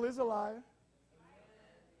 The devil is a liar.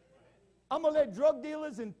 I'm going to let drug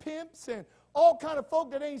dealers and pimps and all kind of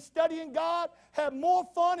folk that ain't studying God have more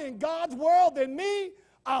fun in God's world than me?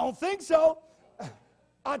 I don't think so.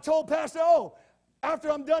 I told Pastor O, after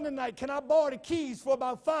I'm done tonight, can I borrow the keys for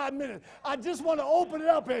about 5 minutes? I just want to open it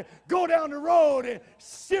up and go down the road and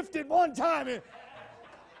shift it one time. And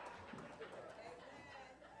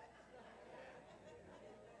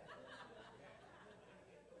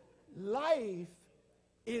life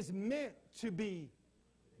is meant to be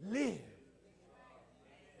lived.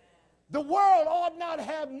 The world ought not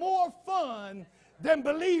have more fun than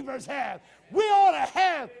believers have. We ought to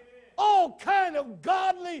have all kind of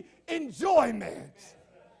godly enjoyment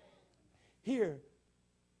here.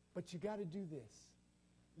 But you got to do this.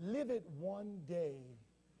 Live it one day.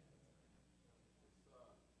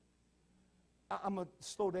 I'm going to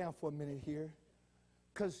slow down for a minute here,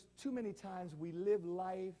 because too many times we live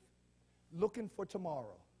life looking for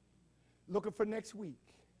tomorrow. looking for next week,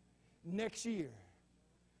 next year.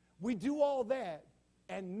 We do all that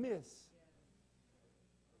and miss.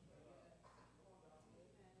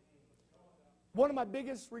 One of my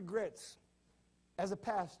biggest regrets as a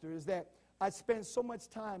pastor is that I spent so much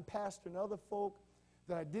time pastoring other folk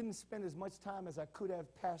that I didn't spend as much time as I could have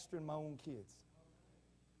pastoring my own kids.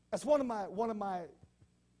 That's one of my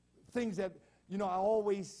things that, you know, I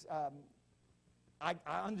always, I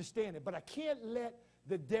understand it, but I can't let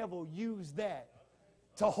the devil use that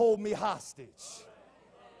to hold me hostage.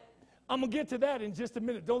 I'm going to get to that in just a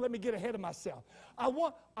minute. Don't let me get ahead of myself. I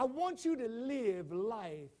want you to live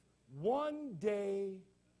life one day.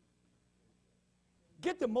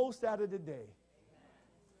 Get the most out of the day.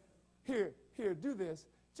 Here, do this.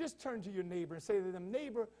 Just turn to your neighbor and say to them,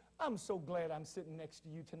 neighbor, I'm so glad I'm sitting next to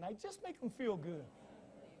you tonight. Just make them feel good.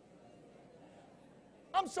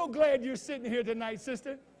 I'm so glad you're sitting here tonight,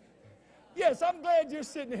 sister. Yes, I'm glad you're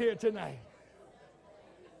sitting here tonight.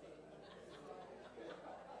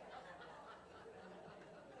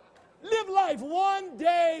 Live life one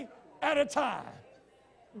day at a time.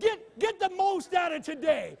 Get the most out of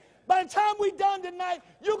today. By the time we're done tonight,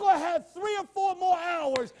 you're going to have 3 or 4 more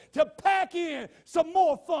hours to pack in some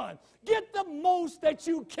more fun. Get the most that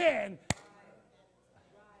you can.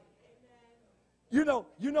 You know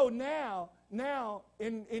now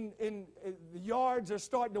in the yards are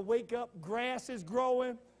starting to wake up. Grass is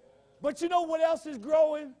growing. But you know what else is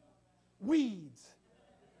growing? Weeds.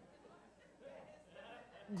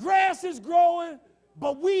 Grass is growing,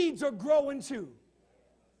 but weeds are growing too.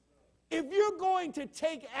 If you're going to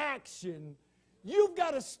take action, you've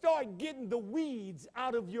got to start getting the weeds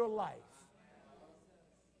out of your life.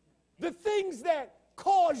 The things that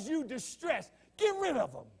cause you distress, get rid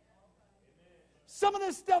of them. Some of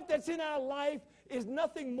the stuff that's in our life is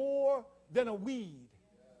nothing more than a weed.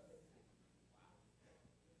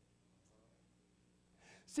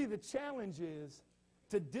 See, the challenge is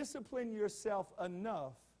to discipline yourself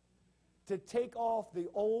enough to take off the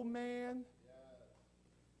old man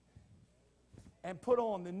and put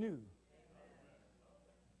on the new.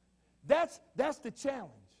 That's the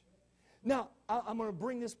challenge. Now, I'm going to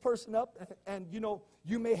bring this person up, and you know,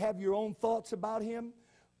 you may have your own thoughts about him,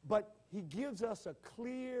 but he gives us a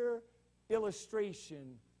clear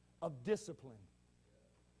illustration of discipline.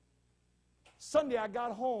 Sunday, I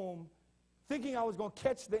got home thinking I was going to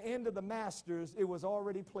catch the end of the Masters. It was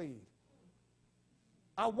already played.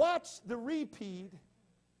 I watched the repeat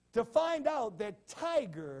to find out that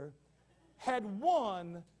Tiger had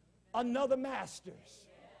won another Masters.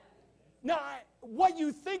 Now, what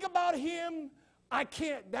you think about him, I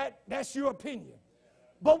can't, that's your opinion.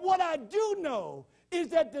 But what I do know is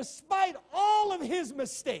that despite all of his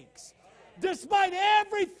mistakes, despite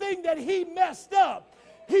everything that he messed up,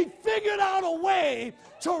 he figured out a way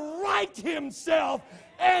to right himself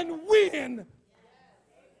and win.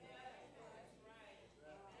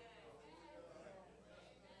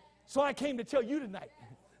 So I came to tell you tonight,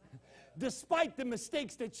 despite the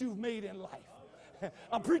mistakes that you've made in life,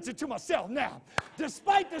 I'm preaching to myself now,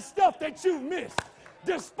 despite the stuff that you've missed,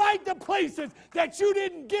 despite the places that you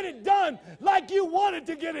didn't get it done like you wanted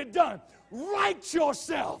to get it done, right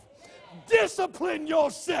yourself, discipline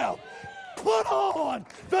yourself, put on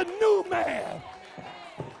the new man,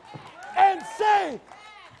 and say,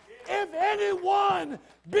 if anyone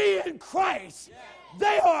be in Christ,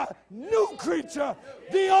 they are a new creature.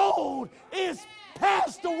 The old is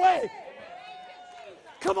passed away.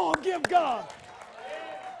 Come on, give God.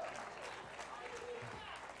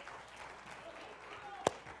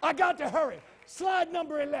 I got to hurry. Slide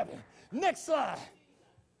number 11. Next slide.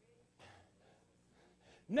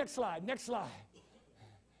 Next slide. Next slide.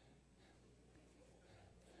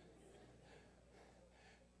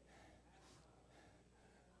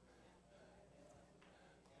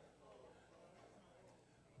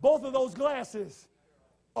 Both of those glasses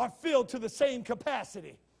are filled to the same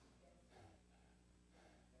capacity.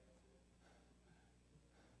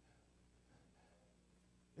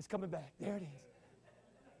 It's coming back. There it is.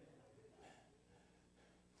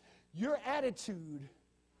 Your attitude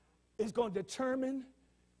is going to determine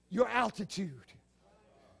your altitude.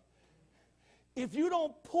 If you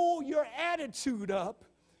don't pull your attitude up,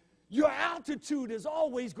 your altitude is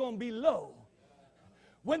always going to be low.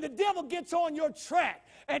 When the devil gets on your track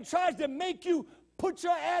and tries to make you put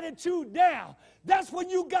your attitude down, that's when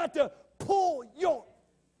you got to pull your...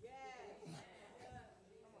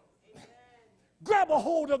 Grab a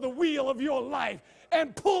hold of the wheel of your life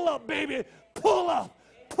and pull up, baby. Pull up.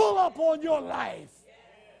 Pull up on your life.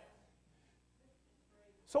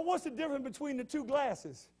 So what's the difference between the two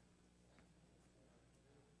glasses?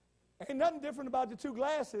 Ain't nothing different about the two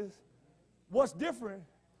glasses. What's different?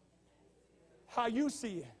 How you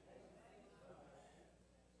see it.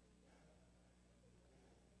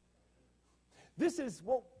 This is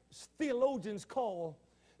what theologians call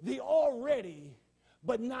the already,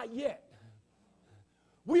 but not yet.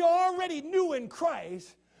 We already knew in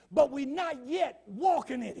Christ, but we're not yet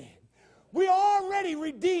walking in it. We already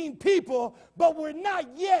redeemed people, but we're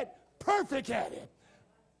not yet perfect at it.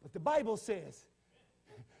 But the Bible says,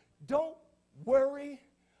 don't worry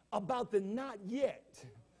about the not yet.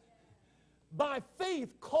 By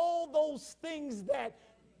faith, call those things that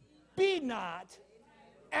be not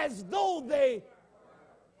as though they.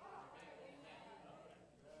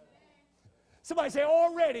 Somebody say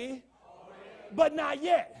already, but not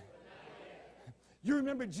yet. You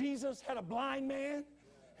remember Jesus had a blind man?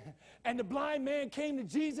 And the blind man came to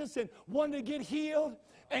Jesus and wanted to get healed.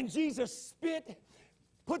 And Jesus spit,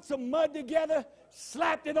 put some mud together,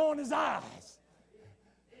 slapped it on his eyes.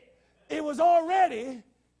 It was already,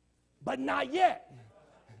 but not yet.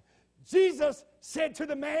 Jesus said to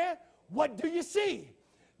the man, what do you see?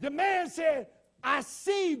 The man said, I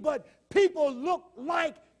see, but people look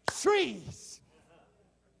like trees.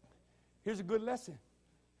 Here's a good lesson.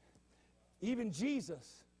 Even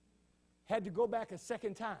Jesus had to go back a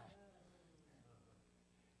second time.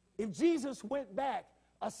 If Jesus went back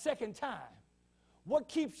a second time, what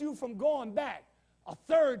keeps you from going back a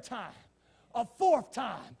third time, a fourth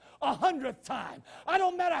time, 100th time? I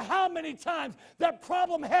don't matter how many times that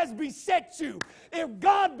problem has beset you. If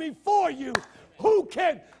God be for you, who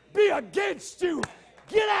can be against you?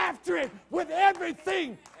 Get after it with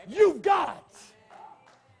everything you've got.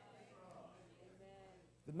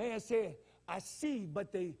 The man said, I see,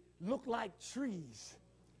 but they look like trees.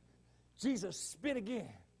 Jesus spit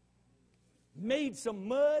again, made some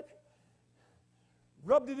mud,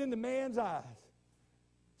 rubbed it in the man's eyes.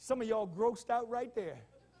 Some of y'all grossed out right there.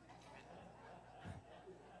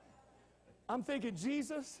 I'm thinking,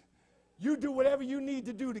 Jesus, you do whatever you need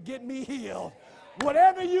to do to get me healed.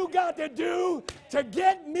 Whatever you got to do to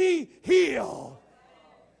get me healed.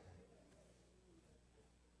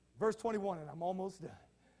 Verse 21, and I'm almost done.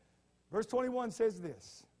 Verse 21 says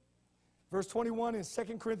this. Verse 21 in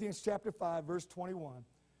 2 Corinthians chapter 5, verse 21.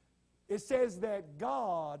 It says that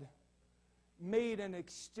God made an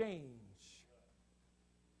exchange.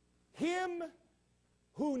 Him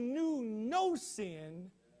who knew no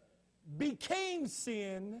sin became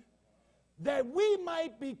sin that we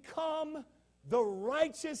might become the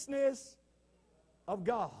righteousness of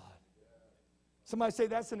God. Somebody say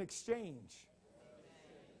that's an exchange.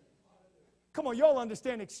 Come on, y'all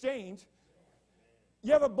understand exchange.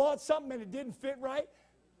 You ever bought something and it didn't fit right?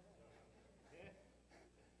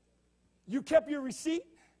 You kept your receipt.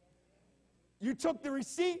 You took the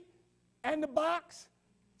receipt and the box.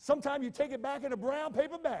 Sometimes you take it back in a brown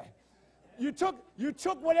paper bag. You took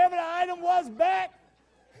whatever the item was back.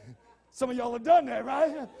 Some of y'all have done that,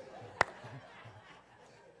 right?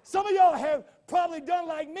 Some of y'all have probably done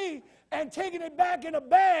like me and taken it back in a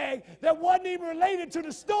bag that wasn't even related to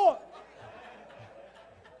the store.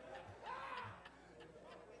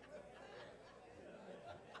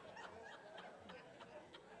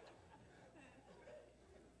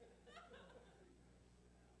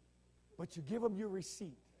 But you give them your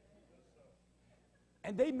receipt.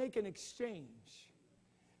 And they make an exchange.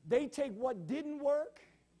 They take what didn't work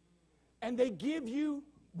and they give you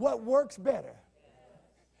what works better.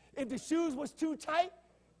 If the shoes was too tight,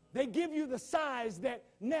 they give you the size that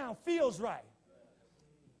now feels right.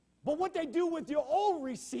 But what they do with your old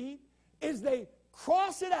receipt is they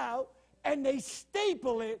cross it out and they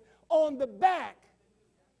staple it on the back.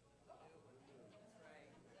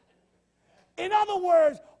 In other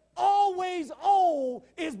words, always old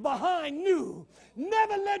is behind new.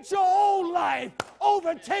 Never let your old life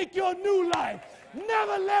overtake your new life.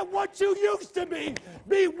 Never let what you used to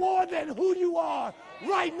be more than who you are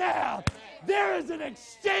right now. There is an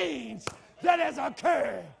exchange that has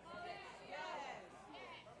occurred.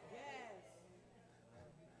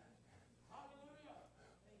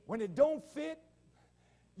 When it don't fit,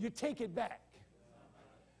 you take it back.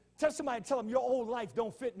 Tell somebody, tell them your old life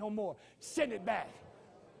don't fit no more. Send it back.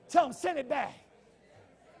 Tell them, send it back.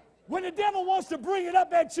 When the devil wants to bring it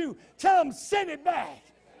up at you, tell him, send it back.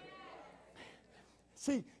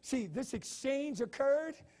 See, this exchange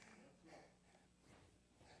occurred.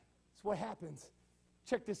 That's what happens.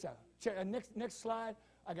 Check this out. Next slide.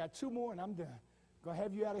 I got 2 more and I'm done. Going to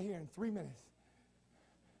have you out of here in 3 minutes.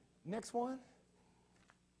 Next one.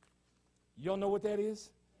 Y'all know what that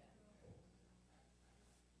is?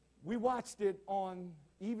 We watched it on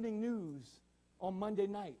evening news on Monday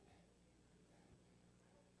night.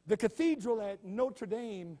 The cathedral at Notre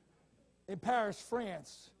Dame in Paris,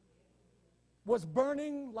 France, was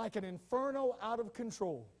burning like an inferno out of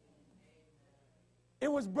control.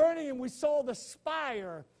 It was burning, and we saw the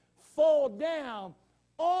spire fall down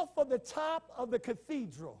off of the top of the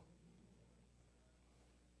cathedral.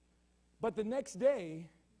 But the next day,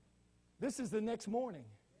 this is the next morning,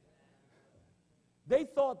 they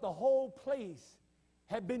thought the whole place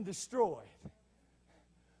had been destroyed.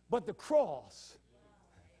 But the cross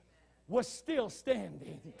was still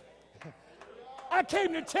standing. I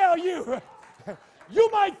came to tell you,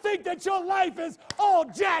 you might think that your life is all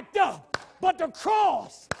jacked up, but the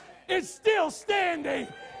cross is still standing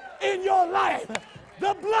in your life.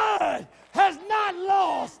 The blood has not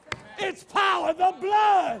lost its power. The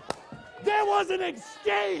blood, there was an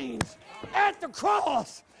exchange at the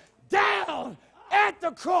cross, down at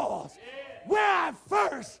the cross, where I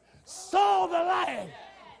first saw the light.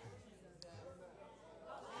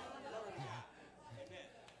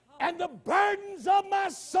 And the burdens of my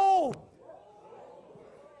soul,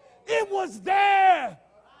 it was there.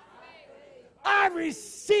 I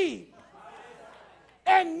received.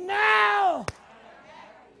 And now,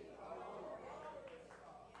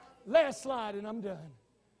 last slide and I'm done.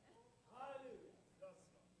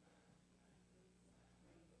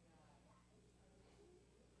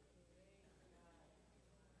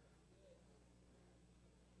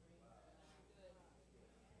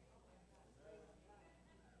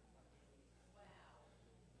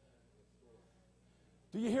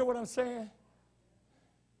 Do you hear what I'm saying?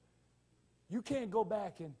 You can't go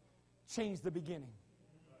back and change the beginning.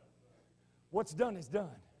 What's done is done.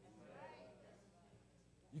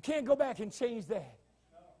 You can't go back and change that.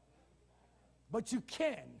 But you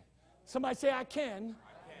can. Somebody say, I can.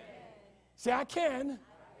 Say, I can.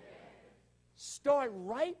 Start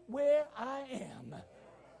right where I am.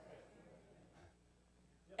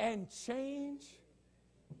 And change.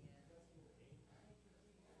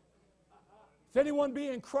 If anyone be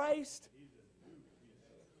in Christ,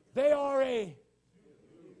 they are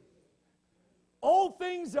old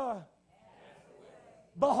things are,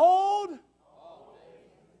 behold.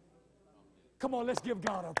 Come on, let's give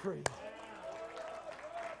God our praise.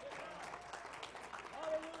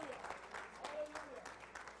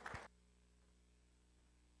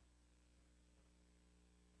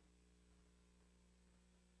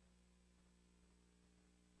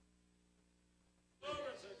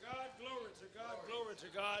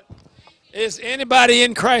 God. Is anybody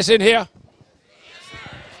in Christ in here?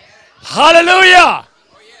 Hallelujah!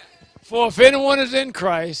 For if anyone is in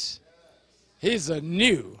Christ, he's a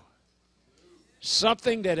new,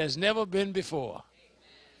 something that has never been before.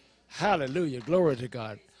 Hallelujah. Glory to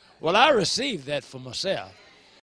God. Well, I received that for myself.